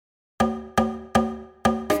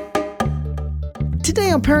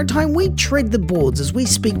today on Parent Time, we tread the boards as we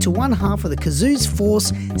speak to one half of the Kazoo's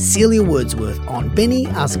Force, Celia Wordsworth, on Benny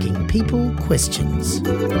Asking People Questions. To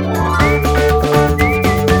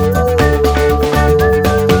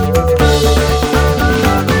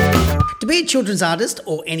be a children's artist,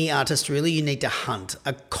 or any artist really, you need to hunt.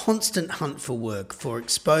 A constant hunt for work, for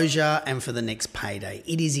exposure and for the next payday.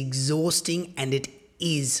 It is exhausting and it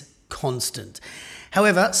is constant.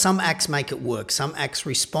 However, some acts make it work. Some acts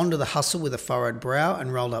respond to the hustle with a furrowed brow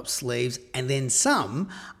and rolled up sleeves, and then some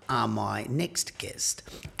are my next guest.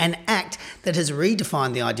 An act that has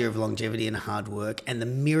redefined the idea of longevity and hard work and the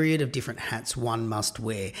myriad of different hats one must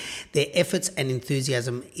wear. Their efforts and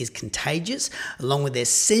enthusiasm is contagious, along with their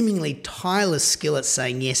seemingly tireless skill at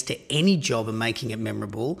saying yes to any job and making it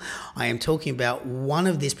memorable. I am talking about one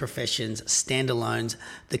of this profession's standalones,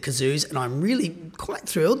 the Kazoos, and I'm really quite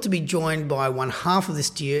thrilled to be joined by one half of this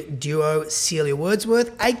duo, Celia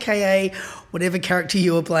Wordsworth, aka whatever character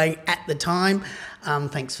you were playing at the time.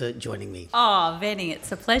 Thanks for joining me. Oh, Benny,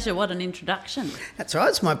 it's a pleasure. What an introduction. That's right,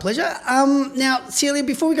 it's my pleasure. Now, Celia,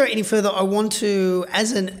 before we go any further, I want to,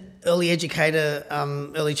 as an early educator,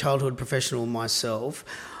 early childhood professional myself,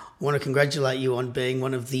 I want to congratulate you on being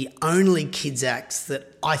one of the only kids acts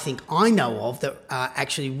that I think I know of that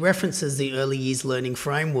actually references the early years learning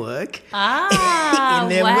framework in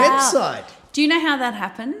their website. Do you know how that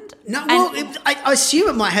happened? No, well, I assume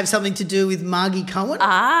it might have something to do with Margie Cohen.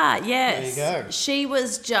 Ah, yes. There you go. She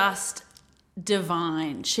was just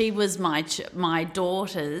divine. She was my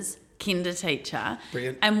daughter's kinder teacher.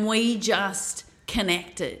 Brilliant. And we just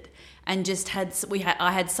connected and just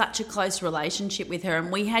I had such a close relationship with her,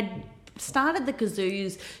 and we had started the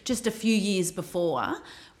Kazoos just a few years before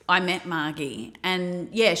I met Margie, and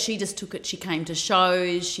yeah, she just took it. She came to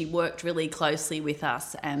shows, she worked really closely with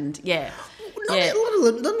us, and Not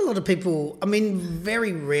a lot of people, I mean,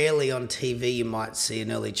 very rarely on TV you might see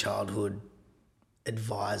an early childhood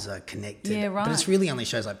advisor connected. Yeah, right. But it's really only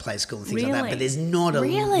shows like Play School and things like Really? that, but there's not a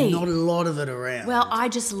lot of it around. Well, I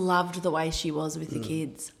just loved the way she was with the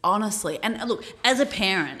kids, honestly. And look, as a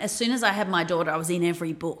parent, as soon as I had my daughter, I was in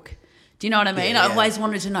every book. Do you know what I mean? Yeah. I always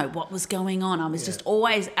wanted to know what was going on. I was just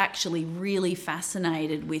always actually really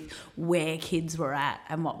fascinated with where kids were at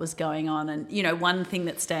and what was going on. And, you know, one thing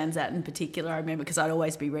that stands out in particular, I remember because I'd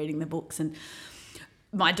always be reading the books, and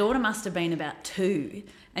my daughter must have been about 2,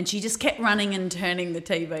 and she just kept running and turning the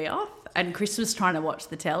TV off. And Chris was trying to watch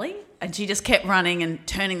the telly, and she just kept running and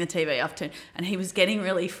turning the TV off. And he was getting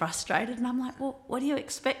really frustrated. And I'm like, well, what do you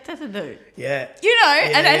expect her to do? Yeah. You know,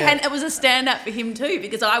 and it was a stand-up for him too,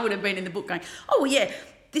 because I would have been in the book going, oh, well, yeah,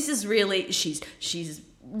 this is really, she's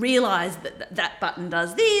realised that button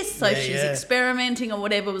does this, so she's experimenting or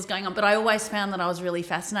whatever was going on. But I always found that I was really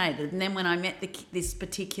fascinated. And then when I met this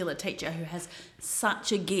particular teacher who has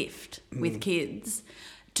such a gift with kids,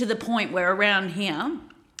 to the point where around here,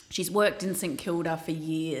 she's worked in St Kilda for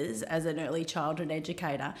years as an early childhood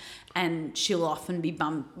educator, and she'll often be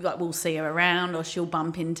we'll see her around, or she'll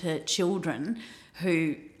bump into children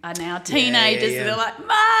who are now teenagers and they're like,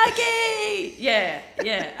 Margie! Yeah.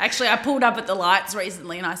 Actually, I pulled up at the lights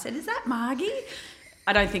recently and I said, is that Margie?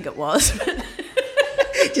 I don't think it was.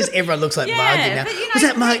 Just everyone looks like Margie now. But, you know, was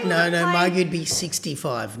that Margie? No, Margie would be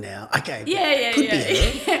 65 now. Okay. Could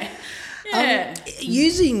be her.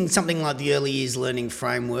 Using something like the early years learning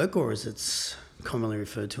framework, or as it's commonly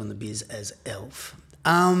referred to in the biz as ELF.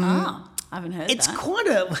 I haven't heard it's that. Quite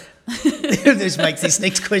a... This makes this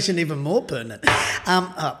next question even more pertinent.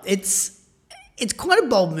 It's quite a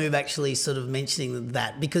bold move, actually, sort of mentioning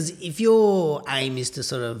that, because if your aim is to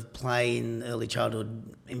sort of play in early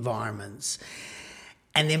childhood environments,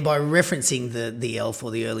 and then by referencing the ELF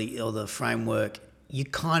or the framework, you're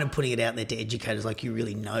kind of putting it out there to educators like you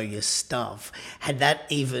really know your stuff. Had that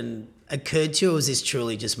even occurred to you, or was this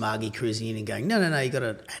truly just Margie cruising in and going, no, you got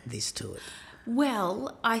to add this to it?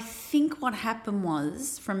 Well, I think what happened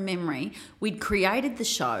was, from memory, we'd created the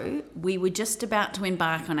show. We were just about to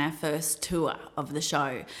embark on our first tour of the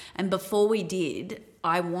show. And before we did,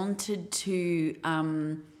 I really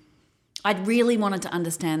wanted to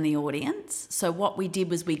understand the audience. So what we did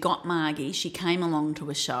was we got Margie. She came along to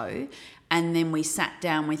a show, and then we sat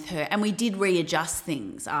down with her, and we did readjust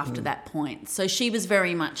things after that point. So she was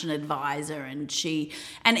very much an advisor, and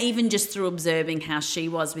even just through observing how she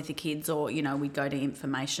was with the kids, or, you know, we'd go to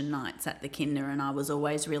information nights at the kinder, and I was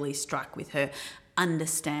always really struck with her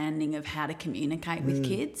understanding of how to communicate with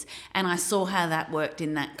kids. And I saw how that worked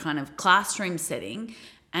in that kind of classroom setting.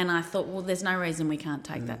 And I thought, well, there's no reason we can't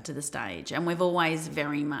take that to the stage. And we've always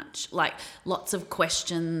very much, like, lots of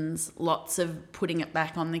questions, lots of putting it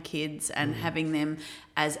back on the kids and having them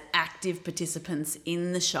as active participants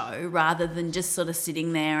in the show rather than just sort of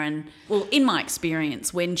sitting there and, well, in my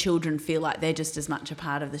experience, when children feel like they're just as much a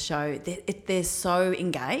part of the show, they're so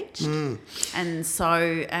engaged.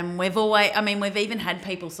 And we've even had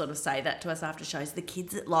people sort of say that to us after shows, the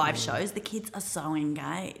kids at live shows, the kids are so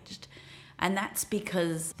engaged. And that's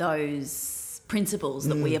because those principles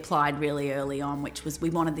that we applied really early on, which was we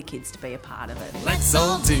wanted the kids to be a part of it. Let's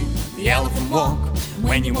all do the elephant walk.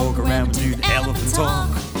 When you walk around, do the elephant talk.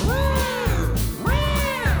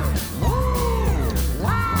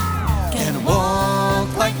 Gonna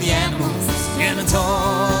walk like the animals. Gonna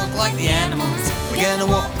talk like the animals. We're gonna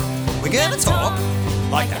walk. We're gonna talk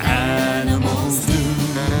like the animals do.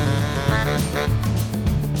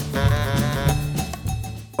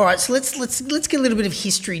 All right, so let's get a little bit of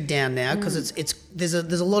history down now because there's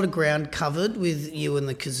a lot of ground covered with you and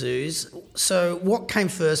the Kazoos. So what came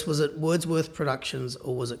first? Was it Wordsworth Productions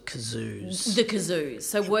or was it Kazoos? The Kazoos.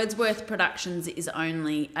 So Wordsworth Productions is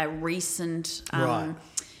only a recent. Right.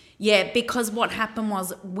 Yeah, because what happened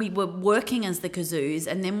was we were working as the Kazoos,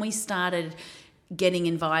 and then we started getting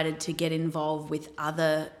invited to get involved with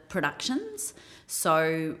other productions.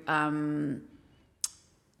 So to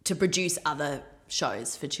produce other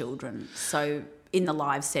shows for children. So in the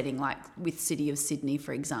live setting, like with City of Sydney,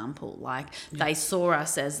 for example, like they saw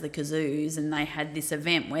us as the Kazoos and they had this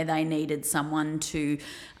event where they needed someone to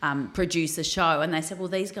produce a show, and they said, well,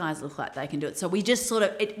 these guys look like they can do it. So we just sort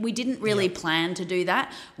of, we didn't really plan to do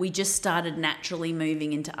that. We just started naturally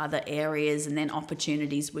moving into other areas, and then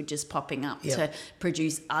opportunities were just popping up to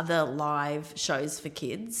produce other live shows for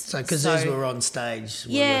kids. So Kazoos were on stage,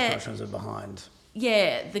 Wordsworth Productions were behind.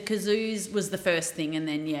 Yeah, the Kazoos was the first thing, and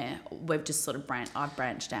then we've just sort of I've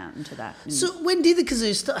branched out into that. So when did the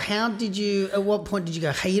Kazoos start? At what point did you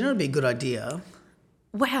go, hey, it'd be a good idea?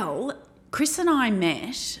 Well, Chris and I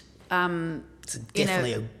met. It's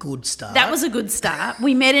definitely a good start. That was a good start.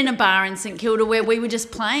 We met in a bar in St Kilda where we were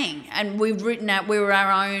just playing, and we were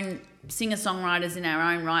our own singer-songwriters in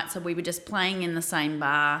our own right, so we were just playing in the same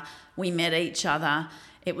bar. We met each other.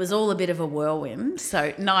 It was all a bit of a whirlwind.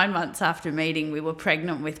 So 9 months after meeting, we were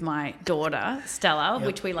pregnant with my daughter, Stella,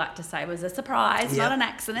 which we like to say was a surprise, not an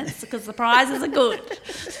accident, because surprises are good.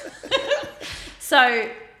 So,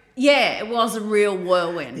 it was a real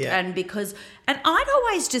whirlwind. Yeah. And I'd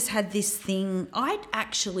always just had this thing, I'd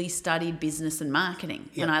actually studied business and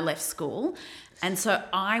marketing when I left school. And so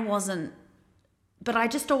but I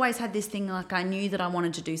just always had this thing, like I knew that I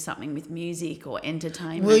wanted to do something with music or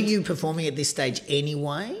entertainment. Were you performing at this stage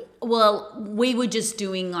anyway? Well, we were just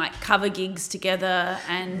doing like cover gigs together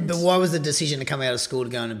and... But why was the decision to come out of school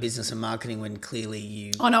to go into business and marketing when clearly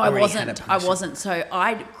you Oh, no, I had a wasn't. passion? So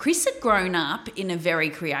Chris had grown up in a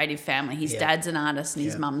very creative family. His dad's an artist and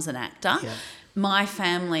his mum's an actor. Yeah. My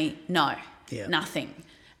family, nothing.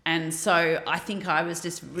 And so I think I was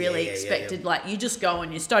just really expected, like, you just go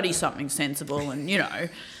and you study something sensible and,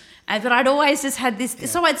 but I'd always just had this,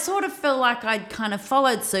 so I'd sort of felt like I'd kind of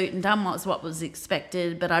followed suit and done what was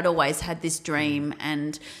expected, but I'd always had this dream.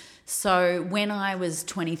 And so when I was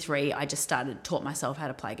 23, I just taught myself how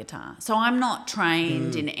to play guitar. So I'm not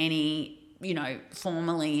trained in any,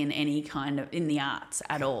 formally in any kind of, in the arts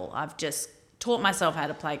at all. I've just taught myself how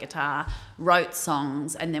to play guitar, wrote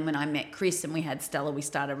songs, and then when I met Chris and we had Stella, we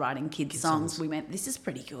started writing kids songs. We went, this is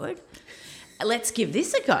pretty good. Let's give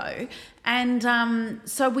this a go. And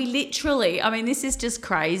so we literally, this is just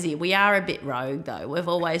crazy. We are a bit rogue though. We've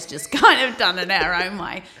always just kind of done it our own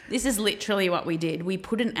way. This is literally what we did. We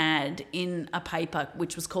put an ad in a paper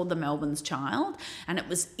which was called The Melbourne's Child, and it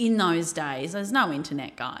was in those days. There's no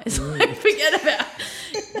internet, guys. Forget about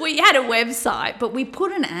it. We had a website, but we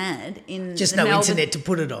put an ad in just no internet to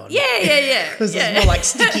put it on. Yeah. Because it's more like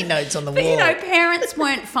sticky notes on the wall. But, parents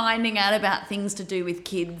weren't finding out about things to do with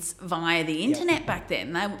kids via the internet back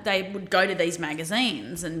then. They would go to these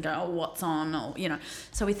magazines and go, what's on, or,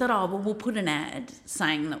 So we thought, we'll put an ad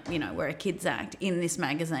saying that, we're a kids act in this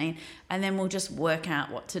magazine, and then we'll just work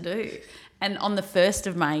out what to do. And on the 1st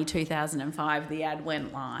of May 2005, the ad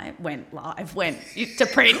went to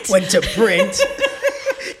print. Went to print.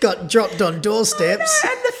 Got dropped on doorsteps.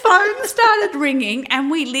 And the phone started ringing,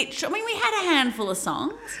 and we literally, we had a handful of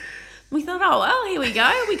songs. We thought, here we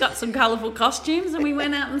go. We got some colourful costumes, and we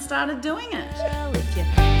went out and started doing it. If you're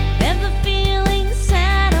ever feeling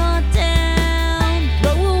sad or down,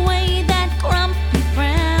 blow away that grumpy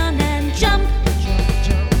frown and jump.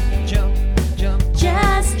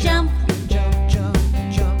 Just jump.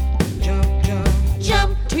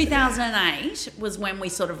 2005. 2008 was when we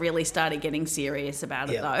sort of really started getting serious about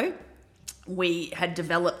it, though. We had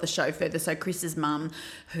developed the show further. So Chris's mum,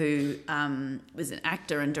 who was an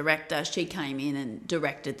actor and director, she came in and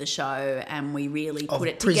directed the show, and we really put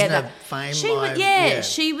it together. Fame,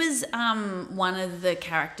 she was one of the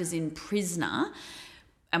characters in Prisoner.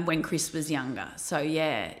 And when Chris was younger. So,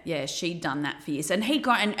 she'd done that for years. And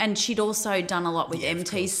and she'd also done a lot with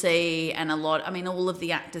MTC and all of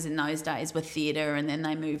the actors in those days were theatre, and then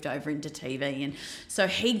they moved over into TV. And so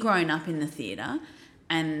he'd grown up in the theatre,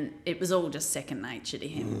 and it was all just second nature to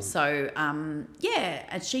him. So, and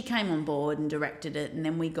she came on board and directed it, and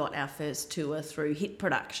then we got our first tour through Hit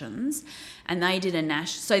Productions, and they did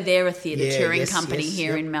so they're a theatre touring company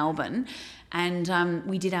here in Melbourne. And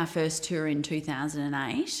we did our first tour in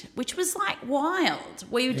 2008, which was like wild.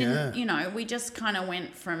 We didn't, we just kind of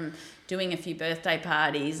went from doing a few birthday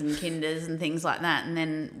parties and kinders and things like that, and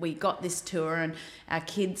then we got this tour, and our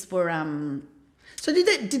kids were. So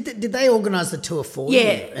did they organise the tour for you?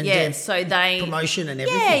 And so they promotion and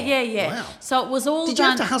everything. Yeah. Wow. So it was all. Did you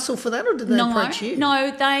have to hustle for that, or did they approach you?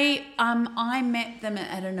 No, they. I met them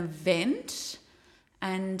at an event,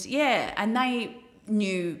 and they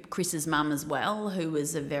knew Chris's mum as well, who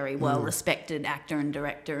was a very well-respected actor and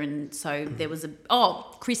director, and so there was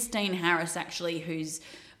Christine Harris actually, who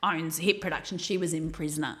owns Hit Productions. She was in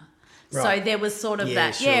Prisoner, so there was sort of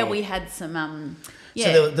that. Sure. Yeah, we had some.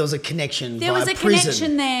 So there was a connection. There was a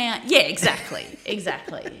connection there. Yeah, exactly.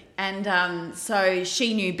 And so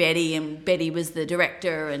she knew Betty, and Betty was the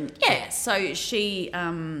director, and so she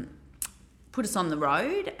put us on the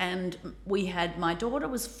road, and we had. My daughter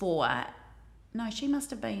was 4. No, she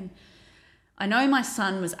must have been. I know my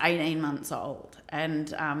son was 18 months old,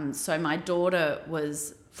 and so my daughter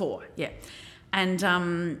was 4. Yeah,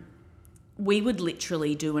 and we would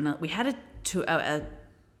literally we had a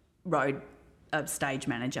road stage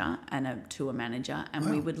manager and a tour manager, and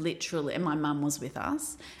we would literally, and my mum was with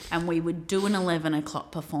us, and we would do an 11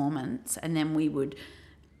 o'clock performance, and then we would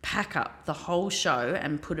pack up the whole show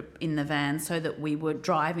and put it in the van so that we were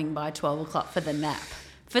driving by 12 o'clock for the nap.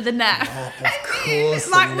 Oh, of course.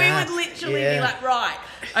 We would literally be like, right,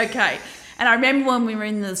 okay. And I remember when we were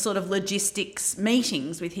in the sort of logistics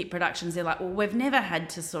meetings with Hit Productions, they're like, well, we've never had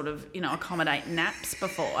to sort of, accommodate naps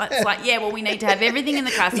before. It's like, we need to have everything in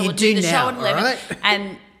the car. So we'll do the show at 11. Right?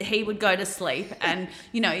 And he would go to sleep, and,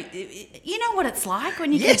 you know what it's like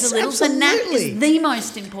when your kids are little. Absolutely. The nap is the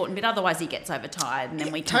most important bit. Otherwise, he gets overtired, and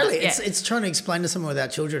then we can't. Totally. It's trying to explain to someone without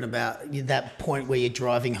children about that point where you're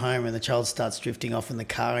driving home and the child starts drifting off in the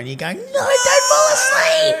car, and you're going, no, don't fall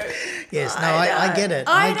asleep. Yes, I get it.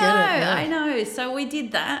 I know. So we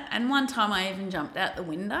did that, and one time I even jumped out the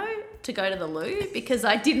window to go to the loo because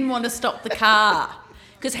I didn't want to stop the car.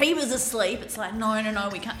 Because he was asleep. It's like, no,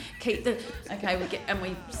 we can't keep the... Okay,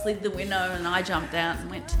 we slid the window, and I jumped out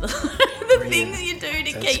and went to the thing that you do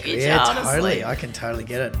to keep your child asleep. I can totally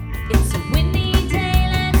get it. It's a windy day,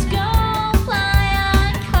 let's go fly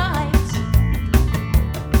a kite.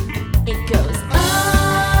 It goes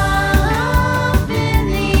up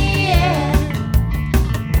in the air,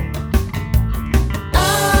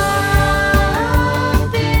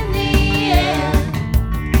 up in the air.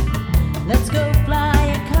 Let's go fly.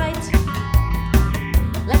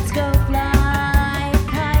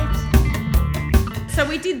 So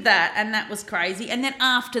we did that, and that was crazy. And then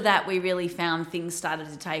after that, we really found things started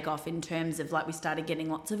to take off in terms of we started getting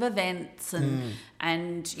lots of events and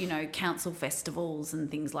council festivals and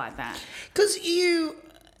things like that. Because your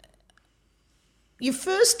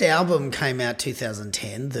first album came out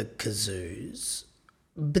 2010, The Kazoos.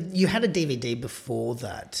 But you had a DVD before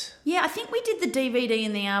that. Yeah, I think we did the DVD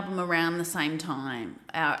and the album around the same time,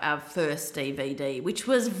 our first DVD, which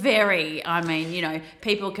was very,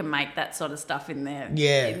 people can make that sort of stuff in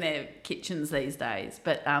their kitchens these days.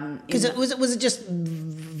 But because was it just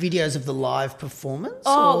videos of the live performance?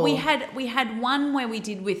 Oh, we had one where we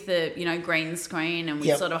did with the green screen, and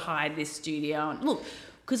we sort of hired this studio. And look,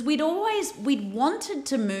 because we'd wanted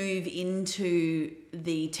to move into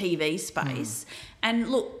the TV space.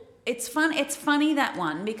 And look, it's funny that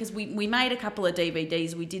one, because we made a couple of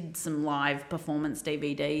DVDs. We did some live performance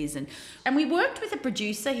DVDs, and we worked with a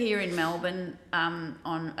producer here in Melbourne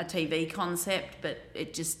on a TV concept, but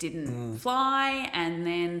it just didn't fly. And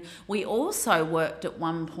then we also worked at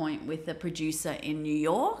one point with a producer in New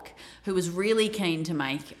York who was really keen to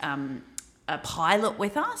make a pilot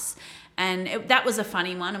with us. And that was a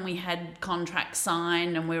funny one, and we had contracts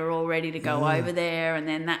signed, and we were all ready to go over there, and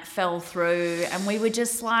then that fell through, and we were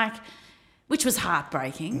just which was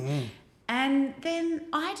heartbreaking. And then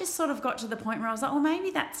I just sort of got to the point where I was like,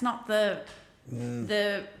 maybe that's not the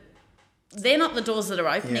they're not the doors that are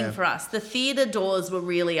opening Yeah. for us. The theatre doors were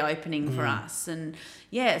really opening for us. And,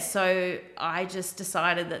 so I just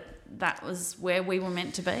decided that was where we were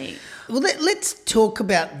meant to be. Well, let's talk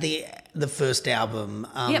about the first album,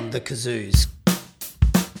 Yep. The Kazoos.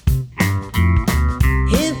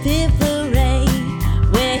 Hip hip hooray,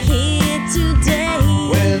 we're here today.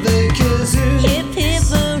 We're the Kazoos. Hip hip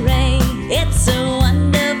hooray, it's a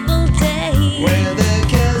wonderful day. We're the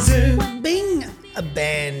Kazoos. Being a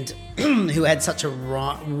band who had such a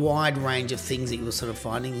wide range of things that you were sort of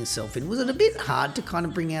finding yourself in, was it a bit hard to kind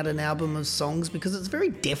of bring out an album of songs because it's very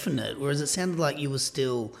definite, whereas it sounded like you were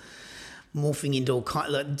still morphing into all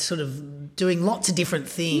kind, like sort of doing lots of different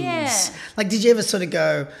things? Yeah. Like, did you ever sort of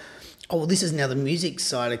go, oh, well, this is now the music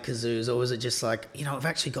side of Kazoos, or was it just like, I've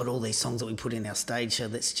actually got all these songs that we put in our stage show,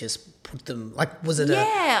 let's just put them, like, was it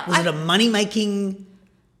a money-making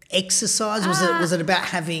exercise? Was it about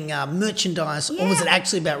having merchandise, or was it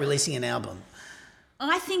actually about releasing an album?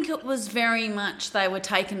 I think it was very much they were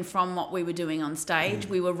taken from what we were doing on stage.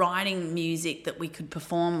 We were writing music that we could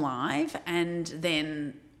perform live, and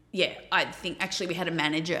then, I think actually we had a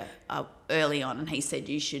manager early on, and he said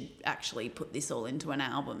you should actually put this all into an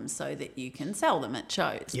album so that you can sell them at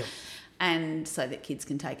shows. Yep. And so that kids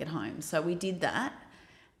can take it home. So we did that.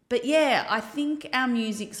 But I think our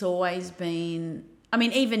music's always been... I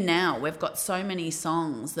mean, even now, we've got so many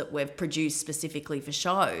songs that we've produced specifically for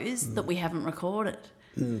shows that we haven't recorded.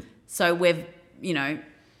 So we've,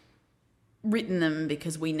 written them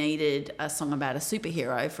because we needed a song about a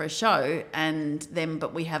superhero for a show,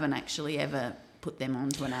 but we haven't actually ever put them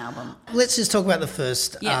onto an album. Let's just talk about the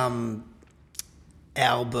first Yeah.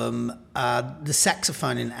 album. The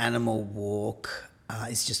saxophone in Animal Walk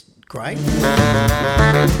is just great.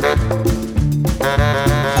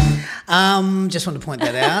 Just want to point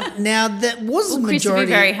that out. Now, that was the Chris would majority.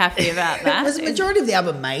 be very happy about that. Was the majority of the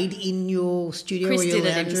album made in your studio Chris or your did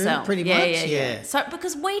it lounge room? himself. Pretty much, yeah. So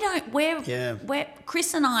because we're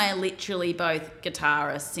Chris and I are literally both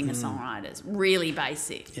guitarists, singer-songwriters, really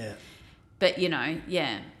basic. Yeah. But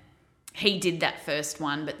he did that first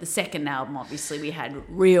one, but the second album, obviously, we had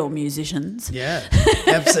real musicians. Yeah,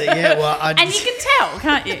 absolutely. Yeah, well, And you can tell,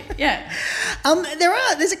 can't you? Yeah.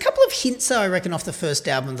 There's a couple of hints, though, I reckon, off the first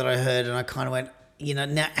album that I heard, and I kind of went,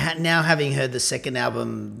 now having heard the second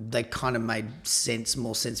album, they kind of made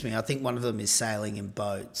more sense to me. I think one of them is Sailing in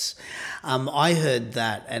Boats. I heard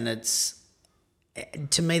that, and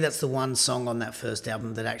to me, that's the one song on that first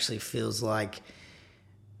album that actually feels like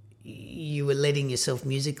you were letting yourself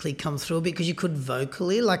musically come through a bit, because you could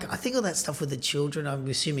vocally, like, I think all that stuff with the children, I'm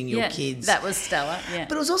assuming your kids. That was stellar, yeah.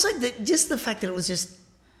 But it was also just the fact that it was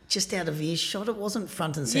just out of earshot. It wasn't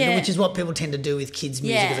front and centre, Yeah. which is what people tend to do with kids'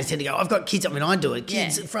 music. Yeah. They tend to go, I've got kids. I mean, I do it.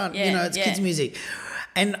 Kids Yeah. in front, Yeah. it's kids' music.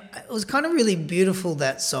 And it was kind of really beautiful,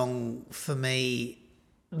 that song, for me.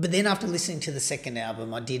 But then after listening to the second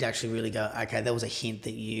album, I did actually really go, okay, there was a hint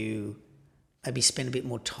that you maybe spend a bit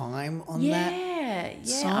more time on that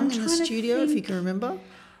song in the studio, if you can remember.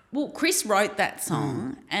 Well, Chris wrote that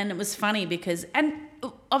song, and it was funny because, and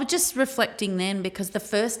I was just reflecting then, because the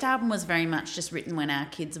first album was very much just written when our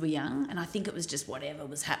kids were young, and I think it was just whatever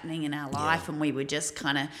was happening in our life, and we were just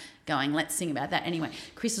kind of going, let's sing about that. Anyway,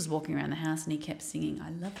 Chris was walking around the house and he kept singing,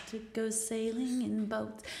 I love to go sailing in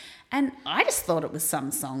boats. And I just thought it was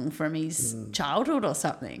some song from his childhood or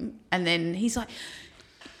something. And then he's like,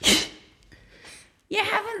 you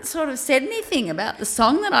haven't sort of said anything about the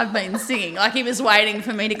song that I've been singing. Like, he was waiting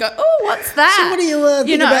for me to go, oh, what's that? So what do you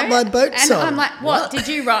think about my boat and song? I'm like, what did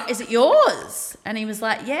you write? Is it yours? And he was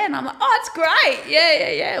like, yeah. And I'm like, oh, it's great.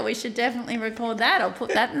 Yeah. We should definitely record that. I'll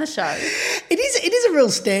put that in the show. It is a real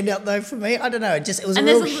standout, though, for me. I don't know. It was a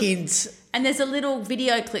real hint. And there's a little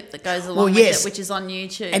video clip that goes along with it, which is on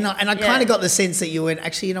YouTube. And I kind of got the sense that you went,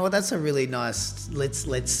 actually, you know what, that's a really nice,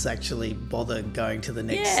 let's actually bother going to the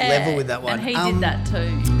next level with that one. And he did that too.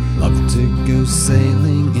 Love to go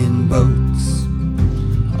sailing in boats.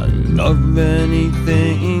 I love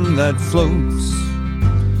anything that floats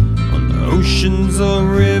on the oceans or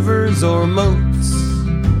rivers or moats.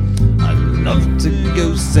 I love to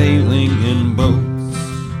go sailing in boats.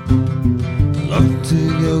 Love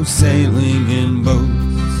to go sailing in boats.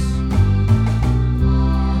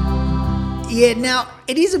 Yeah, now,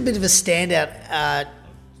 it is a bit of a standout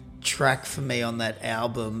track for me on that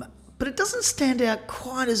album, but it doesn't stand out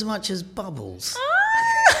quite as much as Bubbles.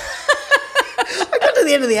 I got to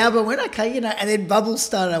the end of the album and went, okay, and then Bubbles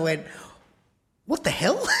started, I went, what the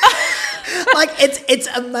hell? Like, it's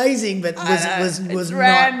amazing, but was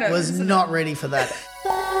not ready for that.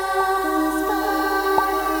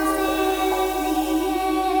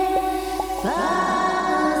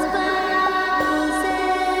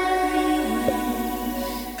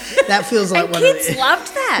 That feels like And one kids of the...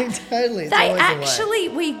 loved that. Totally. It's They always the way. actually,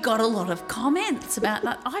 we got a lot of comments about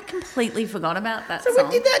that. I completely forgot about that So song.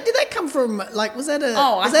 did that come from, like, was that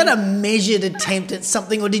I a measured attempt at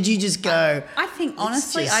something, or did you just go... I think,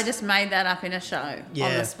 honestly, just- I just made that up in a show on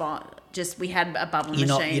Yeah. the spot. Just, we had a bubble You're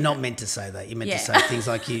machine. not meant to say that. You're meant Yeah. to say things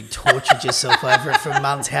like you tortured yourself over it for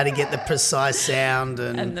months, how to get the precise sound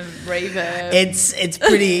And the reverb. It's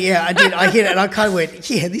pretty, yeah, I did. I hit it and I kind of went,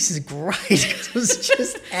 yeah, this is great. It was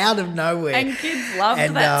just out of nowhere. And kids loved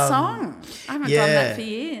And, that song. I haven't done that for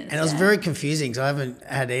years. And it was very confusing because I haven't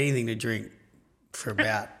had anything to drink for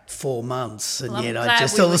about 4 months. And Well, I'm yet I glad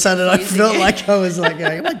just we all of were a sudden I confusing felt you. like I was like,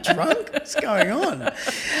 going, am I drunk? What's going on?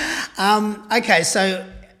 Okay, so...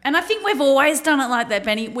 And I think we've always done it like that,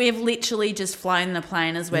 Benny. We've literally just flown the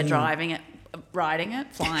plane as we're driving it, riding it,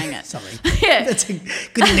 flying it. Something. Yeah. That's a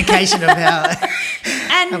good indication of how...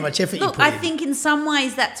 And how much effort you look, put I in. think in some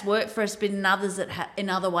ways that's worked for us, but in others in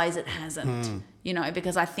other ways it hasn't. Hmm. You know,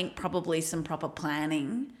 because I think probably some proper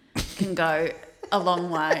planning can go a long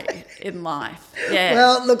way in life. Yeah.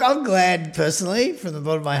 Well, look, I'm glad personally from the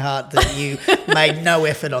bottom of my heart that you made no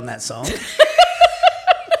effort on that song.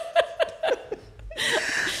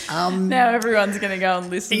 Now everyone's going to go and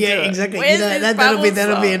listen to it. Yeah, exactly. Where's You know, this that'll be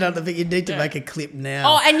bubble song? another thing. You need to make a clip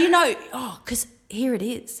now. Oh, and you know, because here it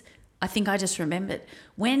is. I think I just remembered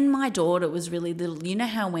when my daughter was really little. You know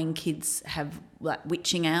how when kids have like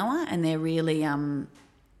witching hour and they're really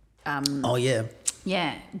Oh yeah.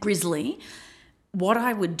 yeah, grizzly. What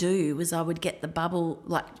I would do was I would get the bubble,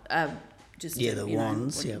 like just Yeah, the you know,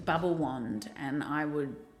 wands, yeah. bubble wand, and I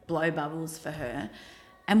would blow bubbles for her.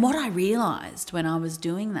 And what I realised when I was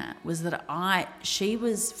doing that was that she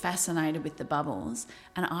was fascinated with the bubbles,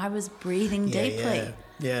 and I was breathing Yeah, deeply.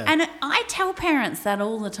 yeah. And I tell parents that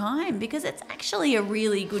all the time because it's actually a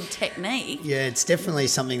really good technique. Yeah, it's definitely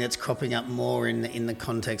something that's cropping up more in the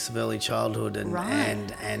context of early childhood and Right.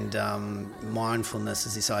 and mindfulness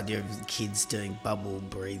is this idea of kids doing bubble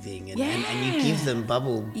breathing and you Yeah. give them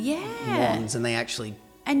bubble Yeah. wands and they actually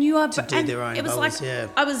And you are to do and their own it was bubbles, like yeah.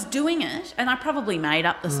 I was doing it, and I probably made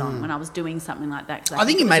up the song when I was doing something like that. 'cause I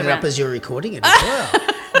think you was made it up around- as you're recording it as well.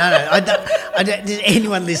 No, I don't,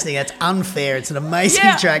 anyone listening, that's unfair. It's an amazing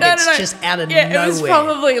track. It's just out of nowhere. It was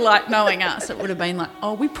probably like knowing us. It would have been like,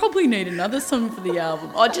 oh, we probably need another song for the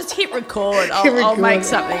album. Oh, just hit record. I'll make record.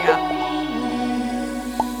 something up.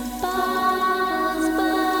 Balls,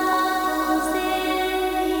 balls in the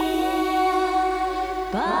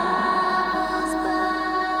air. Balls,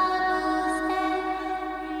 balls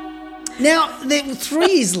Now,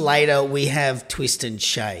 3 years later, we have Twist and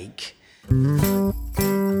Shake. Do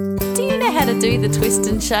you know how to do the twist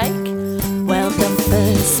and shake? Well, the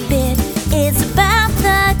first bit is about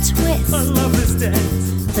the twist. I love this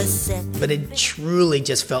dance. The second But it truly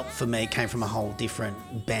just felt for me, it came from a whole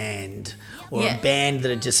different band or Yeah. a band that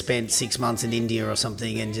had just spent 6 months in India or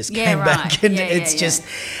something and just Yeah, came right. back. And Yeah, it's yeah, just,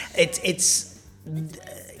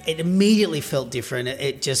 it immediately felt different.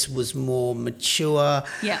 It just was more mature,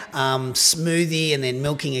 Yeah. smoothie, and then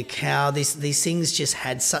milking a cow. These things just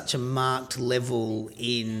had such a marked level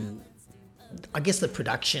in, I guess, the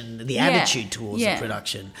production, the attitude towards Yeah. the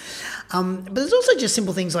production. But there's also just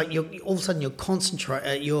simple things like all of a sudden your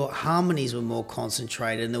harmonies were more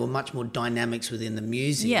concentrated, and there were much more dynamics within the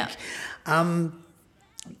music. Yeah.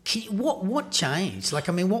 What changed? Like,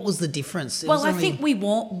 I mean, what was the difference? It Well, was I only- think we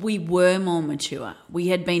were more mature. We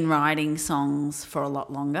had been writing songs for a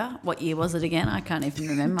lot longer. What year was it again? I can't even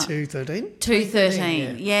remember. 2013.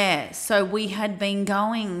 2013, yeah. So we had been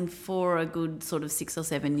going for a good sort of 6 or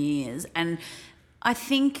 7 years. And I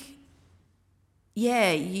think,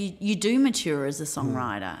 yeah, you do mature as a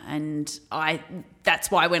songwriter. And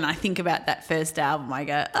that's why when I think about that first album, I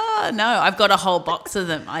go, oh, no, I've got a whole box of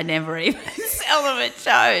them. I never even sell them at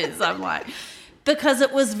shows. I'm like... Because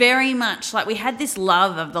it was very much like we had this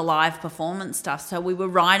love of the live performance stuff. So we were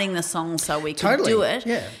writing the songs so we could Totally, do it.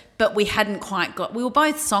 yeah. But we hadn't quite got... We were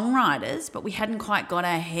both songwriters, but we hadn't quite got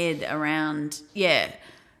our head around,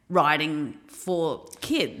 writing for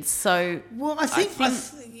kids. So... Well, I think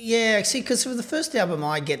see, because for the first album,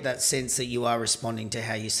 I get that sense that you are responding to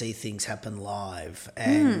how you see things happen live,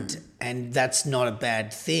 and that's not a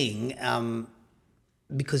bad thing.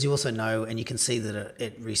 Because you also know and you can see that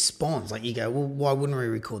it responds. Like you go, well, why wouldn't we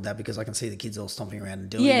record that? Because I can see the kids all stomping around and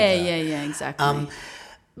doing that. Yeah, exactly.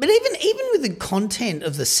 But even with the content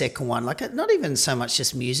of the second one, like not even so much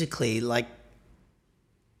just musically, like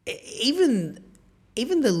even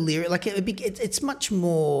the lyric, like it's much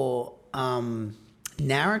more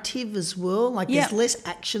narrative as well. Like there's less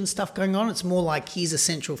action stuff going on. It's more like he's a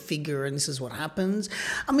central figure and this is what happens.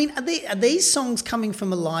 I mean, are these songs coming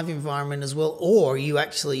from a live environment as well, or are you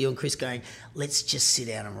and Chris going, let's just sit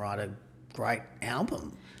down and write a great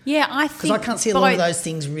album? Yeah, I think because I can't see a lot of those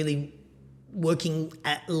things really working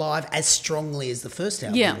at live as strongly as the first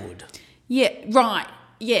album would. Yeah, right.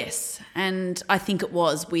 Yes, and I think it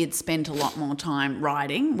was. We had spent a lot more time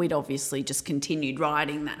writing. We'd obviously just continued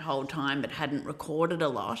writing that whole time but hadn't recorded a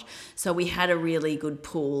lot. So we had a really good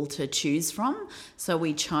pool to choose from. So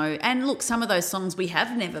we chose... And look, some of those songs we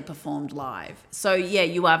have never performed live. So, yeah,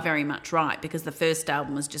 you are very much right, because the first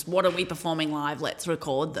album was just, what are we performing live? Let's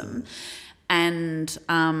record them. And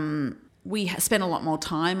we spent a lot more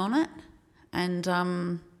time on it.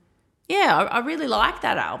 And... yeah, I really like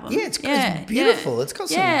that album. Yeah, it's beautiful. It's got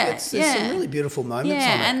some really beautiful moments on it.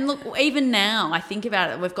 Yeah, and look, even now I think about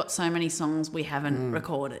it, we've got so many songs we haven't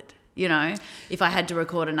recorded. You know, if I had to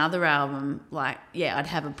record another album, I'd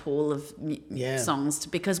have a pool of songs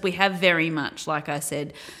because we have very much, like I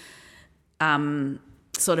said,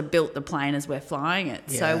 sort of built the plane as we're flying it.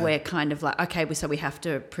 Yeah. So we're kind of like, okay, so we have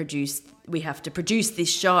to produce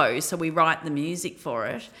this show, so we write the music for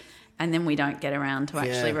it. And then we don't get around to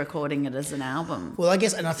actually recording it as an album. Well, I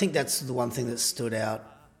guess, and I think that's the one thing that stood out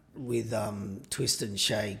with Twist and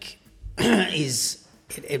Shake is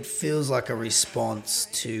it feels like a response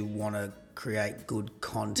to want to create good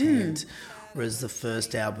content, whereas the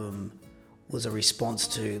first album was a response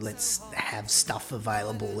to let's have stuff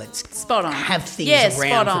available, let's have things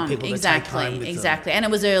around for people to take home with them. And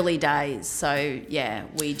it was early days, so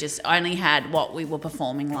we just only had what we were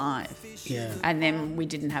performing live. Yeah. And then we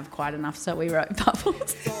didn't have quite enough, so we wrote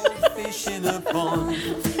Bubbles. Fish in a pond,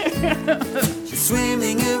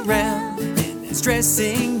 swimming around in his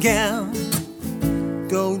dressing gown.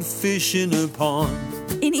 Goldfish in a pond.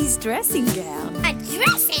 In his dressing gown. A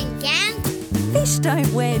dressing gown? Fish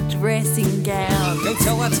don't wear dressing gowns. Don't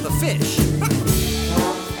tell that's the fish.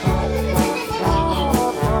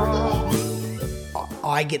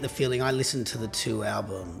 I get the feeling, I listened to the two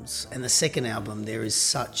albums, and the second album, there is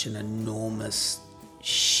such an enormous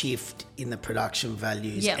shift in the production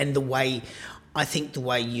values and the way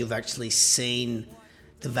you've actually seen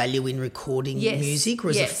the value in recording music,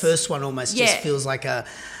 whereas the first one almost just feels like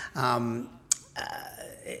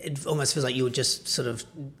it almost feels like you were just sort of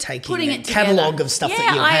taking a catalogue of stuff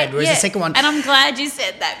that you had, whereas the second one... And I'm glad you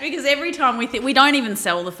said that, because every time we don't even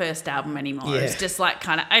sell the first album anymore. It's just like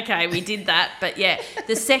kind of, okay, we did that. But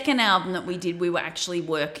the second album that we did, we were actually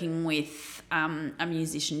working with a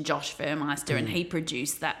musician, Josh Furmeister, and he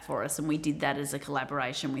produced that for us, and we did that as a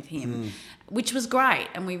collaboration with him, which was great,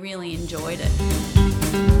 and we really enjoyed it.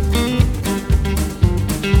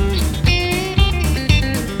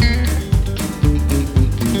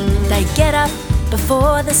 They get up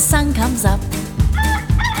before the sun comes up,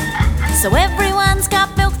 so everyone's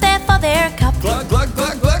got milk there for their cup. Glug, glug,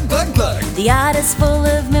 glug, glug, glug, glug. The yard is full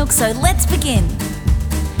of milk, so let's begin.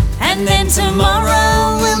 And then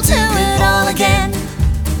tomorrow we'll do it all again.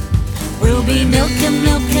 We'll be milking,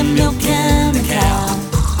 milking, milking the cow.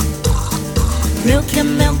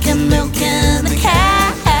 Milking, milking, milking the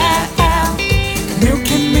cow.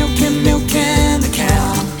 Milking, milking, milking the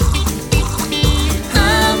cow.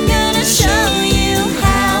 I'm gonna show you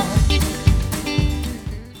how.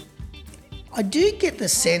 I do get the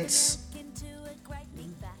sense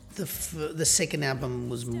the second album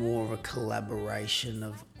was more of a collaboration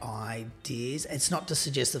of ideas. It's not to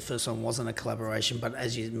suggest the first one wasn't a collaboration, but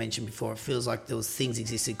as you mentioned before, it feels like there was things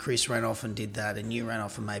existed. Chris ran off and did that, and you ran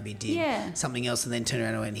off and maybe did something else, and then turned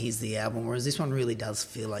around and went, here's the album. Whereas this one really does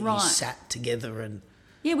feel like you sat together and...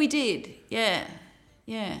 Yeah, we did. Yeah.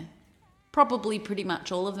 Probably pretty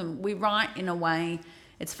much all of them. We write in a way...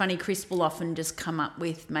 It's funny, Chris will often just come up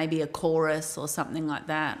with maybe a chorus or something like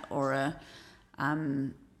that, or a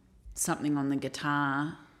something on the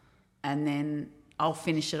guitar, and then I'll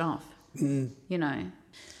finish it off. You know.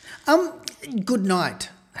 Good Night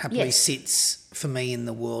happily sits for me in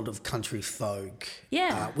the world of country folk.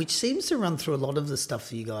 Yeah. Which seems to run through a lot of the stuff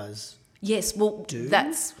that you guys Yes, well, do.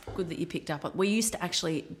 That's good that you picked up on. We used to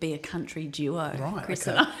actually be a country duo, right, Chris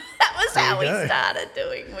okay. and I. That was There how we you go. started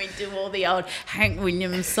doing. We do all the old Hank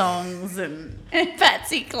Williams songs and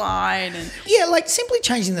Patsy Cline. And Yeah, like simply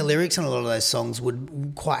changing the lyrics on a lot of those songs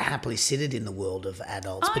would quite happily sit it in the world of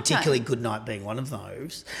adults, Okay. particularly Good Night being one of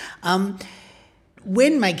those.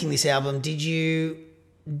 When making this album, did you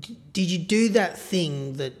do that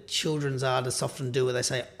thing that children's artists often do where they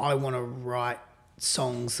say, I want to write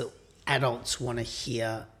songs that adults want to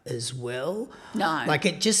hear as well? No. Like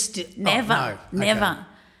it just... never, oh, no. Okay.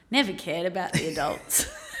 never cared about the adults.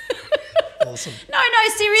 Awesome. No,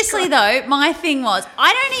 seriously though, my thing was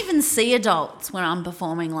I don't even see adults when I'm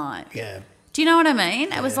performing live. Yeah. Do you know what I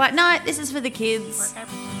mean? It was like, no, this is for the kids.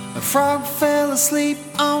 A frog fell asleep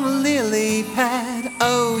on a lily pad.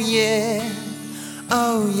 Oh yeah,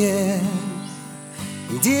 oh yeah.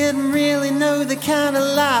 He didn't really know the kind of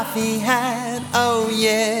life he had. Oh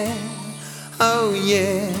yeah, oh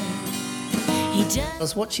yeah. I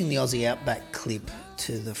was watching the Aussie Outback clip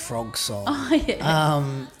to the frog song. Oh yeah.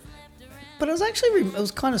 But it was actually, it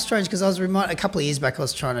was kind of strange because I was reminded, a couple of years back I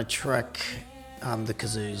was trying to track the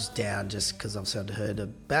Kazoos down just because I've heard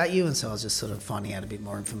about you, and so I was just sort of finding out a bit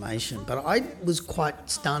more information. But I was quite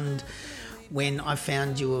stunned when I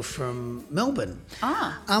found you were from Melbourne.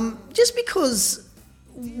 Just because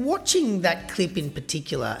watching that clip in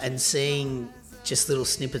particular and seeing just little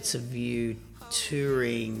snippets of you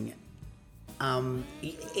touring,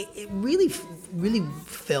 it really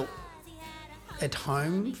felt at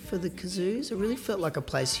home for the Kazoos. It really felt like a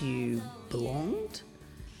place you belonged.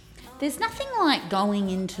 There's nothing like going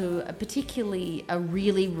into a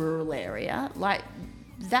really rural area. Like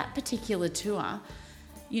that particular tour,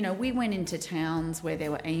 you know, we went into towns where there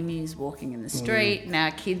were emus walking in the street and our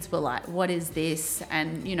kids were like, what is this?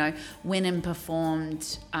 And, you know, went and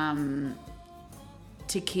performed to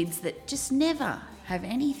kids that just never have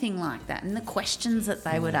anything like that, and the questions that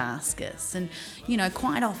they would ask us. And, you know,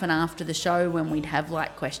 quite often after the show when we'd have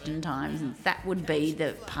like question times, and that would be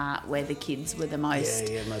the part where the kids were the most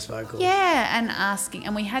most vocal. Yeah, and asking.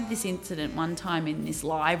 And we had this incident one time in this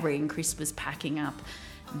library, and Chris was packing up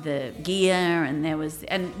the gear, and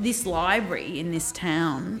this library in this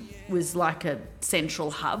town was like a central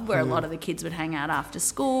hub where a lot of the kids would hang out after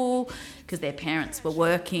school because their parents were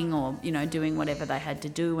working or, you know, doing whatever they had to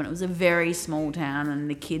do. And it was a very small town, and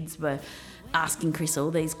the kids were asking Chris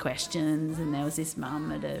all these questions, and there was this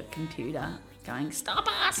mum at a computer going, stop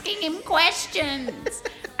asking him questions.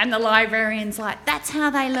 And the librarian's like, that's how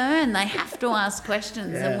they learn. They have to ask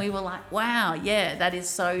questions. Yeah. And we were like, wow, yeah, that is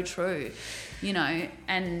so true. You know,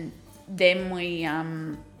 and then we...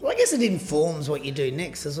 Well, I guess it informs what you do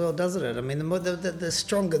next as well, doesn't it? I mean, the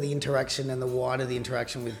stronger the interaction and the wider the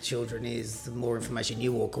interaction with children is, the more information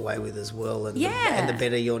you walk away with as well, and the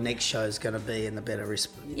better your next show is going to be, and the better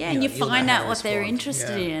and you find out what they're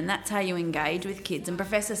interested in, and that's how you engage with kids. And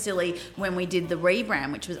Professor Silly, when we did the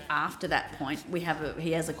rebrand, which was after that point,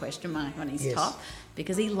 he has a question mark on his top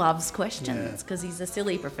because he loves questions, because he's a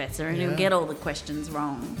silly professor and he'll get all the questions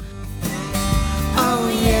wrong. Oh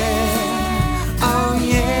yeah, oh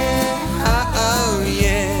yeah, oh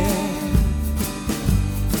yeah,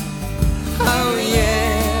 oh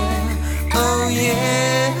yeah, oh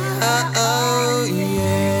yeah, oh yeah.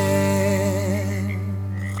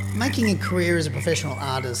 Making a career as a professional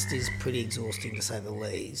artist is pretty exhausting, to say the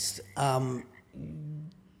least. The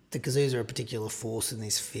Kazoos are a particular force in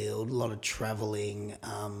this field, a lot of travelling,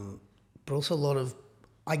 but also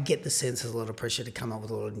I get the sense there's a lot of pressure to come up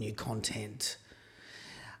with a lot of new content.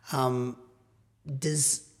 As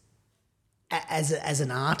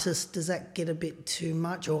an artist, does that get a bit too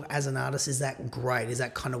much, or as an artist, is that great? Is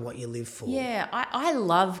that kind of what you live for? Yeah, I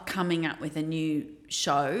love coming up with a new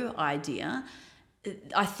show idea.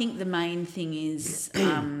 I think the main thing is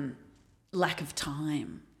lack of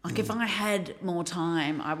time. Like if I had more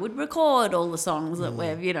time, I would record all the songs that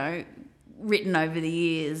we've, you know, written over the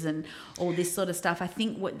years and all this sort of stuff. I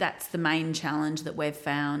think that's the main challenge that we've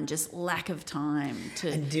found, just lack of time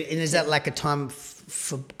to... And is that lack of time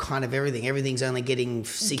for kind of everything? Everything's only getting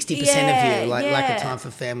 60% of you. Lack of time for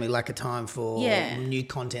family, lack of time for new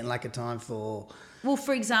content, lack of time for... Well,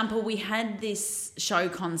 for example, we had this show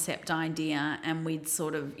concept idea and we'd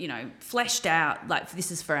sort of, you know, fleshed out, like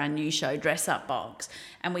this is for our new show, Dress Up Box,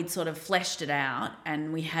 and we'd sort of fleshed it out,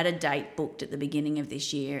 and we had a date booked at the beginning of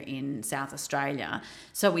this year in South Australia.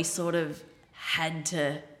 So we sort of had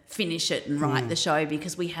to finish it and write the show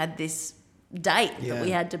because we had this date that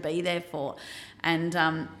we had to be there for. And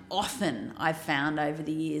often I've found over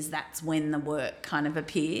the years that's when the work kind of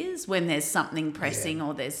appears, when there's something pressing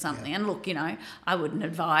or there's something. And look, you know, I wouldn't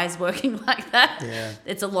advise working like that. Yeah.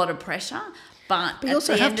 It's a lot of pressure. But you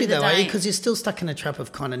also have to, though, because you're still stuck in a trap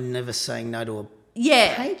of kind of never saying no to a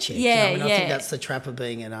paycheck. Yeah, you know? I think that's the trap of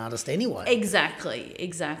being an artist anyway.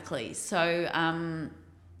 Exactly. So...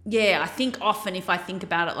 I think often if I think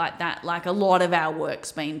about it like that, like a lot of our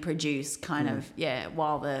work's been produced kind of,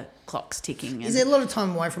 while the clock's ticking. Is there a lot of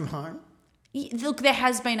time away from home? Look, there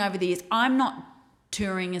has been over the years. I'm not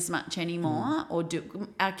touring as much anymore,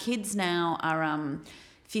 our kids now are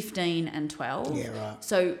 15 and 12. Yeah, right.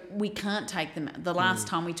 So we can't take them. The last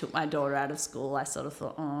time we took my daughter out of school, I sort of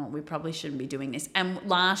thought, oh, we probably shouldn't be doing this. And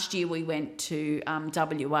last year we went to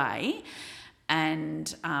WA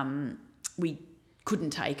and we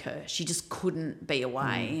couldn't take her. She just couldn't be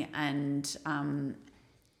away. And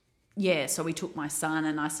so we took my son,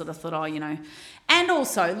 and I sort of thought, and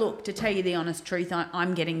also, look, to tell you the honest truth,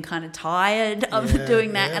 I'm getting kind of tired of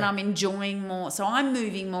doing that, and I'm enjoying more. So I'm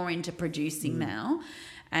moving more into producing now,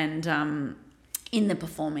 and in the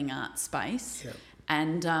performing arts space. Yep.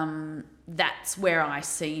 And that's where I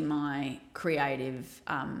see my creative...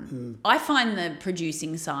 I find the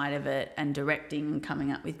producing side of it and directing and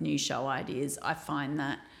coming up with new show ideas, I find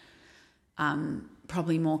that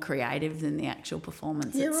probably more creative than the actual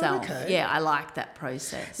performance itself. Right, okay. Yeah, I like that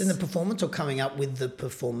process. In the performance or coming up with the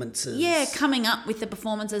performances? Yeah, coming up with the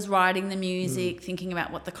performances, writing the music, thinking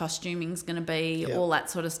about what the costuming's going to be, all that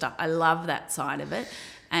sort of stuff. I love that side of it.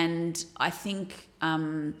 And I think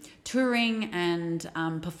touring and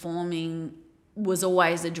performing was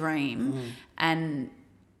always a dream.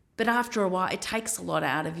 But after a while, it takes a lot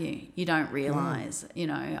out of you. You don't realise,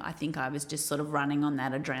 I think I was just sort of running on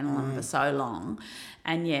that adrenaline for so long.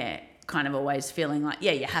 And, kind of always feeling like,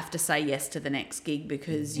 you have to say yes to the next gig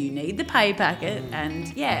because you need the pay packet. And,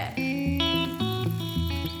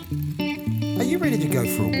 Are you ready to go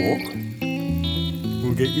for a walk?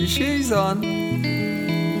 We'll get your shoes on.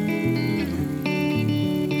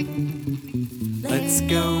 Let's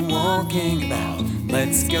go walking about.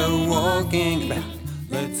 Let's go walking about.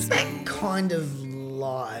 That kind of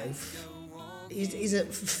life, is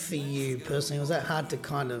it for you personally? Was that hard to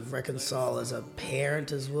kind of reconcile as a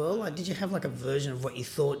parent as well? Like, did you have like a version of what you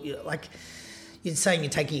thought, you're saying you're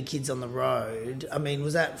taking your kids on the road. I mean,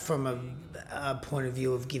 was that from a point of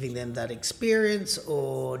view of giving them that experience,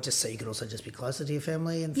 or just so you could also just be closer to your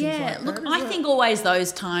family and things like that? Yeah, look, I think always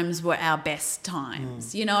those times were our best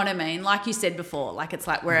times. You know what I mean? Like you said before, like it's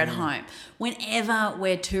like we're at home. Whenever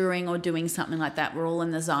we're touring or doing something like that, we're all in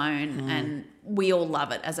the zone and we all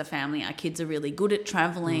love it as a family. Our kids are really good at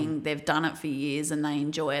travelling. They've done it for years and they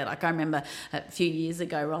enjoy it. Like I remember a few years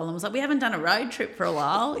ago, Roland was like, we haven't done a road trip for a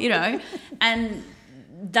while, and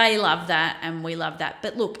they love that and we love that.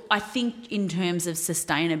 But look, I think in terms of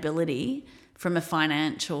sustainability from a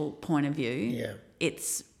financial point of view,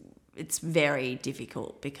 it's very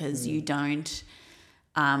difficult because you don't,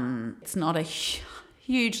 it's not a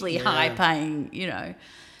hugely high paying,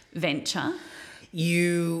 venture.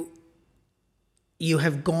 You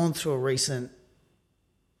have gone through a recent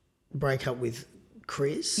breakup with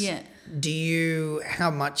Chris. Yeah.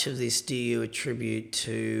 How much of this do you attribute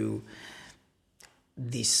to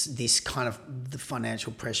this kind of the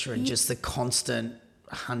financial pressure and just the constant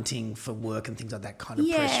hunting for work and things like that kind of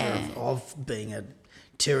pressure of being a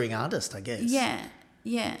touring artist, I guess?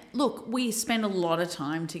 Yeah. Look, we spend a lot of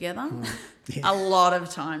time together. A lot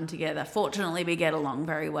of time together. Fortunately, we get along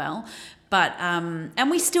very well. But, and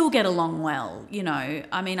we still get along well,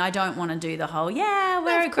 I mean, I don't want to do the whole,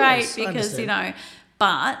 we're great because,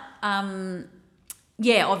 but,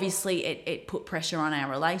 obviously it put pressure on our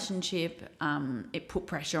relationship. It put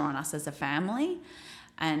pressure on us as a family.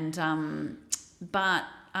 And,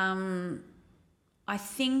 I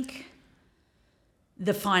think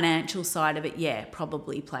the financial side of it,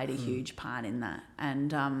 probably played a huge part in that.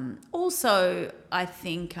 And, also I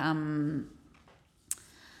think,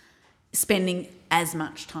 spending as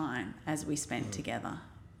much time as we spent together.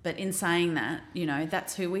 But in saying that,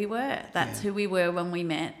 that's who we were. That's who we were when we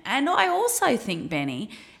met. And I also think, Benny,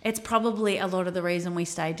 it's probably a lot of the reason we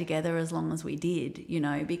stayed together as long as we did,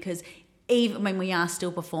 because even when we are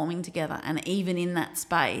still performing together and even in that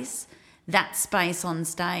space on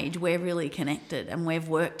stage, we're really connected and we've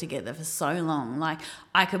worked together for so long. Like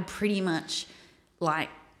I could pretty much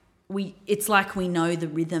it's like we know the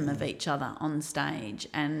rhythm of each other on stage,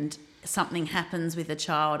 and something happens with a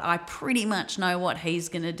child, I pretty much know what he's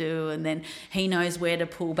going to do, and then he knows where to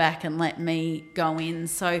pull back and let me go in.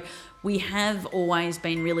 So we have always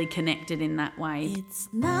been really connected in that way.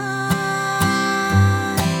 It's night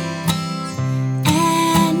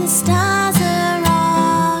and the stars are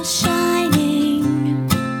all shining.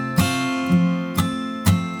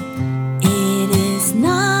 It is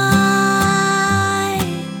night.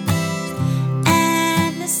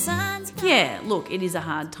 Look, it is a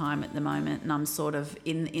hard time at the moment, and I'm sort of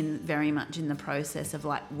in very much in the process of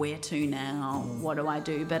like, where to now? What do I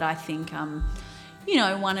do? But I think,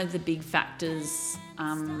 one of the big factors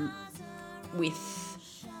with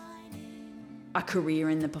a career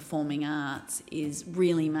in the performing arts is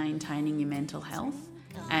really maintaining your mental health.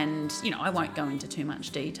 And, I won't go into too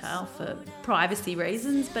much detail for privacy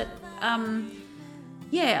reasons, but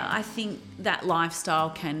I think that lifestyle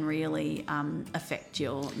can really affect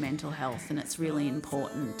your mental health, and it's really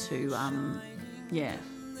important to,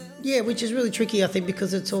 Yeah, which is really tricky, I think,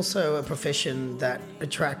 because it's also a profession that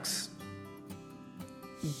attracts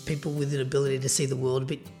people with an ability to see the world a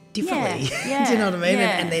bit differently. Yeah, Do you know what I mean?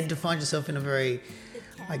 yeah. And then to find yourself in a very,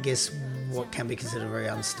 I guess, what can be considered a very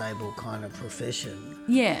unstable kind of profession.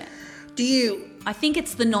 Yeah. Do you... I think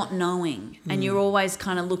it's the not knowing, and you're always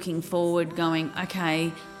kind of looking forward going,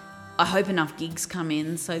 okay, I hope enough gigs come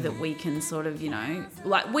in so that we can sort of,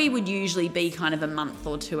 like we would usually be kind of a month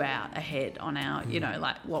or two out ahead on our,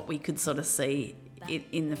 like what we could sort of see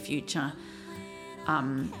in the future.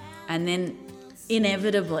 And then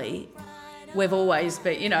inevitably we've always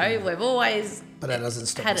been, But that doesn't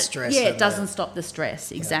stop the stress. Yeah, it doesn't stop the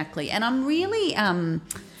stress, exactly. Yeah. And I'm really,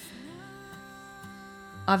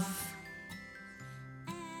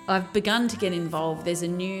 I've begun to get involved. There's a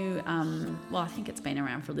new, I think it's been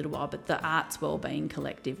around for a little while, but the Arts Wellbeing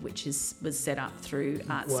Collective, which was set up through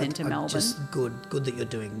Arts Centre Melbourne. Just good that you're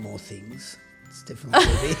doing more things. It's definitely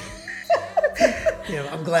going to be.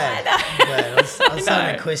 I'm glad. I was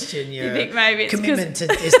starting to question your think maybe it's commitment to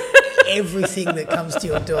just everything that comes to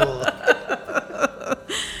your door.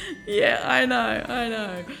 Yeah, I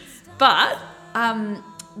know. But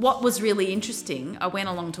what was really interesting, I went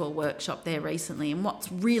along to a workshop there recently, and what's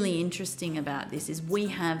really interesting about this is we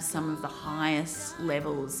have some of the highest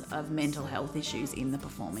levels of mental health issues in the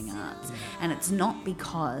performing arts. And it's not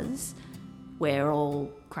because we're all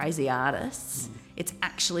crazy artists. It's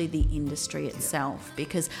actually the industry itself,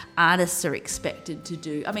 because artists are expected to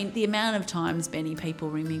do... I mean, the amount of times, Benny, people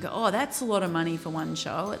ring me and go, oh, that's a lot of money for one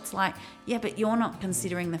show. It's like, yeah, but you're not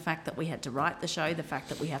considering the fact that we had to write the show, the fact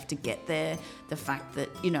that we have to get there, the fact that,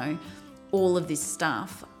 all of this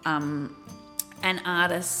stuff. And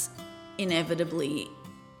artists inevitably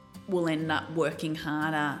will end up working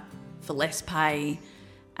harder for less pay.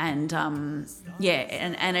 And and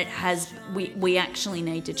it has. We actually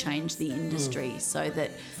need to change the industry so that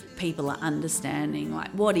people are understanding like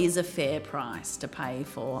what is a fair price to pay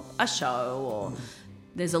for a show, or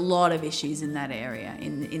there's a lot of issues in that area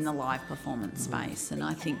in the live performance space, and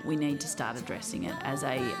I think we need to start addressing it as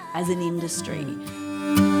an industry.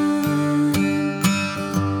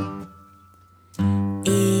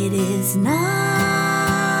 It is night.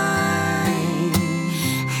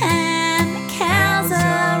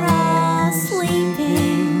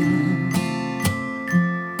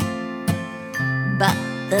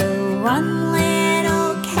 One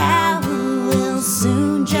little cow will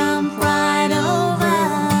soon jump right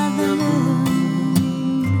over the moon.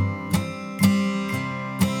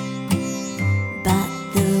 But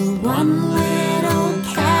the one little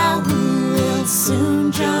cow will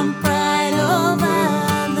soon jump right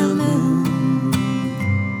over the moon.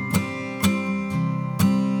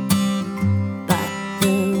 But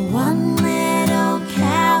the one little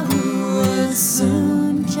cow will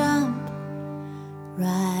soon jump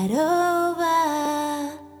right over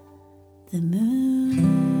the moon.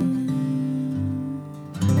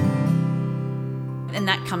 And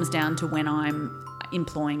that comes down to when I'm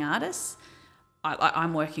employing artists.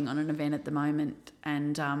 I'm working on an event at the moment,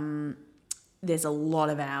 and there's a lot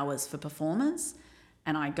of hours for performers,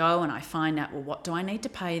 and I go and I find out, well, what do I need to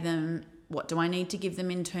pay them? What do I need to give them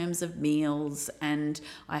in terms of meals? And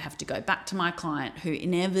I have to go back to my client, who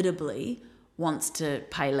inevitably wants to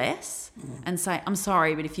pay less, and say, I'm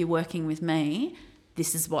sorry, but if you're working with me,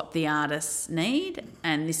 this is what the artists need,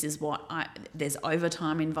 and this is what there's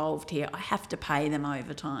overtime involved here. I have to pay them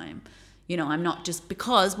overtime. I'm not just...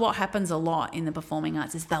 Because what happens a lot in the performing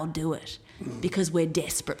arts is they'll do it because we're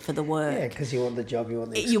desperate for the work. Yeah, because you want the job, you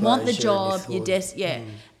want the exposure. You want the job,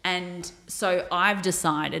 And so I've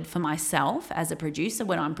decided for myself as a producer,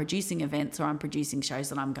 when I'm producing events or I'm producing shows,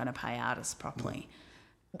 that I'm going to pay artists properly.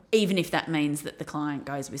 Even if that means that the client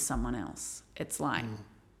goes with someone else. It's like,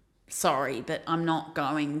 sorry, but I'm not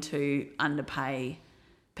going to underpay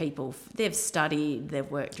people. They've studied, they've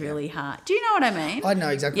worked really hard. Do you know what I mean? I know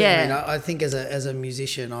exactly what you mean. I think as a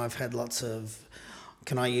musician, I've had lots of,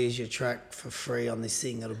 can I use your track for free on this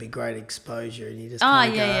thing? It'll be great exposure. And you just Come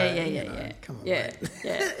on, mate.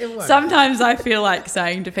 Sometimes I feel like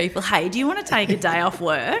saying to people, hey, do you want to take a day off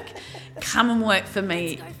work? Come and work for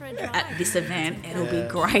me at this event. It'll be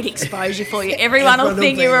great exposure for you. Everyone will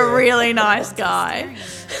think you're a really nice guy.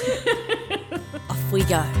 Off we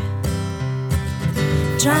go.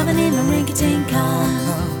 Driving in my rinky-tink car.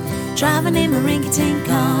 Driving in my rinky-tink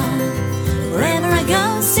car. Wherever I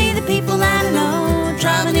go, see the people that I know.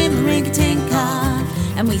 Driving in my rinky-tink car.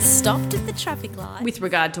 And we stopped at the traffic light. With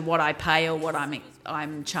regard to what I pay or what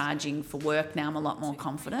I'm charging for work now, I'm a lot more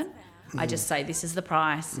confident. I just say, this is the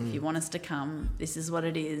price. If you want us to come, this is what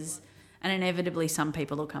it is. And inevitably some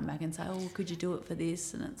people will come back and say, oh, could you do it for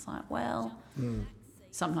this? And it's like, well,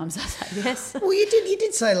 sometimes I say yes. Well, you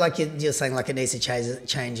did say, like you're saying, like it needs to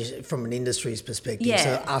change from an industry's perspective. Yeah.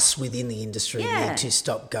 So us within the industry need to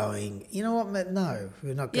stop going, you know what, Matt? No,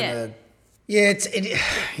 we're not going to. Yeah,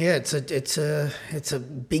 it's a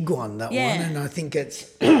big one, that one, and I think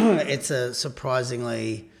it's a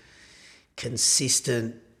surprisingly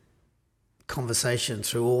consistent conversation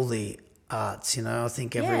through all the arts. You know, I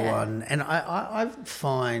think everyone, and I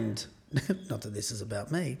find, not that this is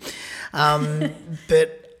about me,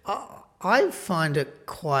 but I find it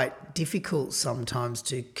quite difficult sometimes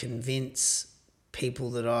to convince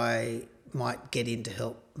people that I might get in to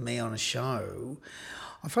help me on a show.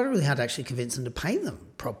 I find it really hard to actually convince them to pay them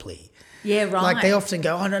properly. Yeah, right. Like they often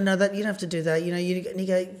go, oh, no, that you don't have to do that. You know, you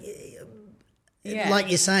go, like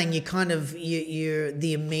you're saying, you kind of, you're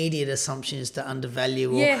the immediate assumption is to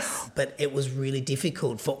undervalue. But it was really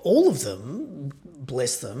difficult for all of them,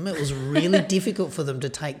 bless them. It was really difficult for them to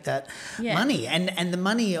take that money. And the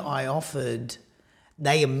money I offered,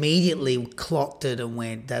 they immediately clocked it and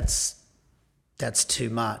went, that's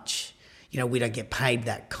too much. You know, we don't get paid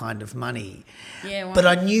that kind of money. Yeah, well, but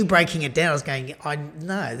I knew breaking it down, I was going,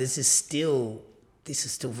 this is still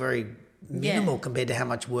very minimal compared to how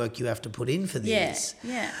much work you have to put in for this.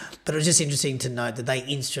 Yeah. But it was just interesting to note that they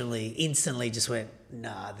instantly just went,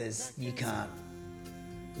 you can't.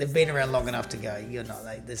 They've been around long enough to go, you're not,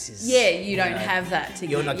 this is... Yeah, you don't have that to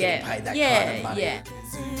You're not getting paid that kind of money. Yeah.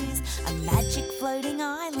 A magic floating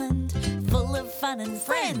island full of fun and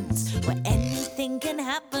friends, where anything can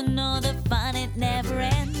happen, or the fun it never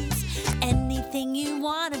ends. Anything you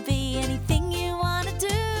want to be, anything you want to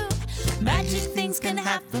do, magic things can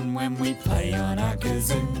happen when we play on our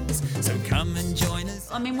kazoos. So come and join us.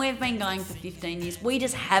 I mean, we've been going for 15 years. We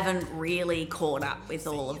just haven't really caught up with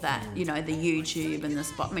all of that, you know, the YouTube and the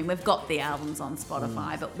spot. I mean, we've got the albums on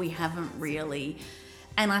Spotify, but we haven't really...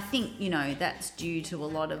 And I think, you know, that's due to a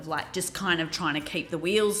lot of like just kind of trying to keep the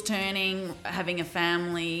wheels turning, having a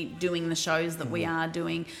family, doing the shows that we are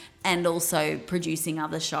doing, and also producing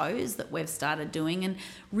other shows that we've started doing. And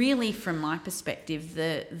really, from my perspective,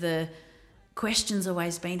 the question's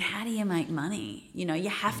always been, how do you make money? You know, you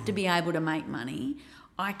have to be able to make money.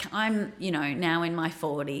 I'm, you know, now in my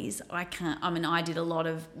 40s, I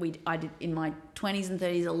did in my 20s and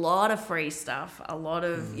 30s a lot of free stuff, a lot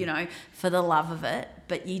of, you know, for the love of it.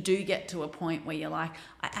 But you do get to a point where you're like,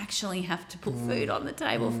 I actually have to put food on the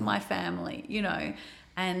table for my family, you know.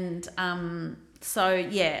 And so,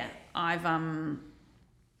 yeah, I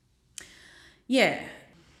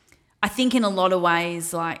think in a lot of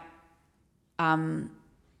ways, like,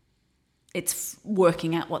 it's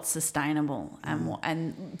working out what's sustainable,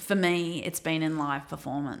 and for me it's been in live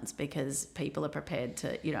performance, because people are prepared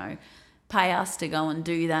to, you know, pay us to go and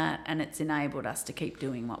do that, and it's enabled us to keep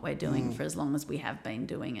doing what we're doing for as long as we have been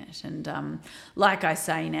doing it. And like I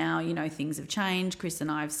say now, you know, things have changed. Chris and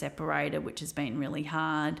I have separated, which has been really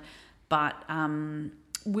hard, but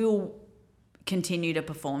we'll continue to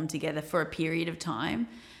perform together for a period of time.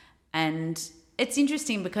 And it's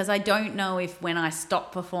interesting because I don't know if when I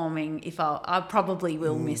stop performing, if I probably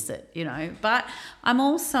will miss it, you know. But I'm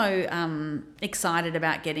also excited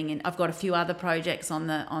about getting in. I've got a few other projects on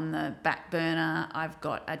the back burner. I've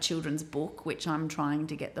got a children's book which I'm trying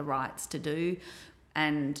to get the rights to do,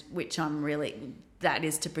 and which that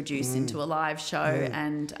is to produce into a live show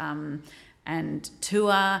and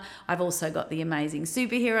tour. I've also got the Amazing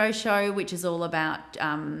Superhero Show, which is all about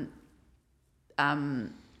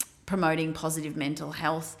promoting positive mental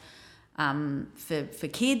health for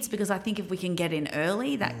kids, because I think if we can get in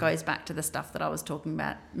early, that goes back to the stuff that I was talking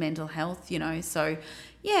about, mental health, you know. So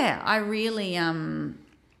yeah, I really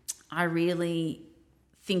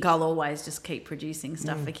think I'll always just keep producing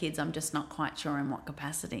stuff for kids. I'm just not quite sure in what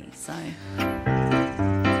capacity. So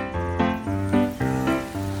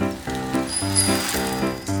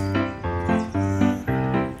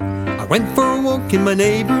I went for a walk in my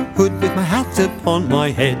neighbourhood with my hat upon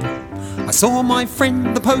my head. I saw my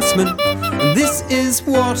friend the postman, and this is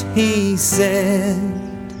what he said.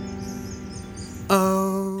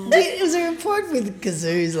 Oh. Was there a point with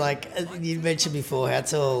kazoos, like you mentioned before, how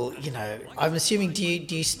it's all, you know, I'm assuming, do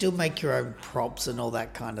you still make your own props and all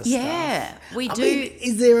that kind of stuff? Yeah, we do.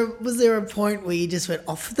 Mean, was there a point where you just went,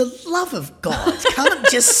 oh, for the love of God, can't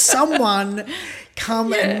just someone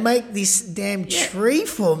come and make this damn tree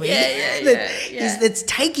for me that's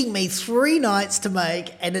taking me 3 nights to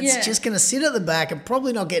make, and it's just going to sit at the back and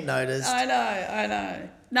probably not get noticed? I know.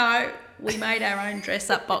 No, we made our own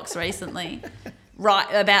dress-up box recently. right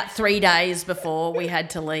about 3 days before we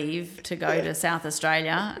had to leave to go to South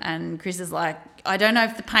Australia, and Chris is like, I don't know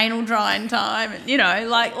if the paint will dry in time, and, you know,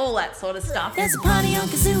 like all that sort of stuff. There's a party on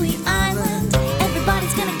Kazooie Island,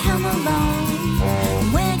 everybody's gonna come along.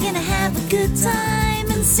 We're gonna have a good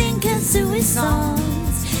time and sing Kazooie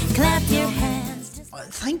songs. Clap your hands.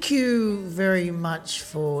 Thank you very much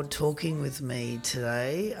for talking with me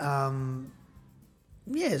today.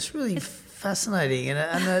 It's really fascinating,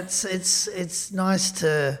 and it's nice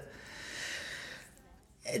to.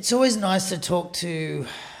 It's always nice to talk to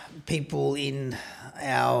people in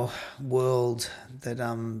our world that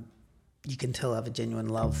you can tell have a genuine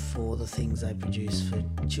love for the things they produce for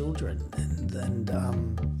children, and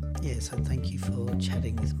so thank you for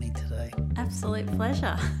chatting with me today. Absolute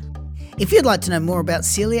pleasure. If you'd like to know more about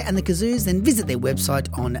Celia and the Kazoos, then visit their website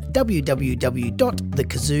on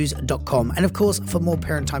www.thekazoos.com. And of course, for more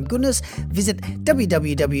parent time goodness, visit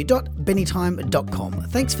www.bennytime.com.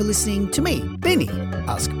 Thanks for listening to me, Benny,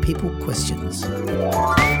 ask people questions.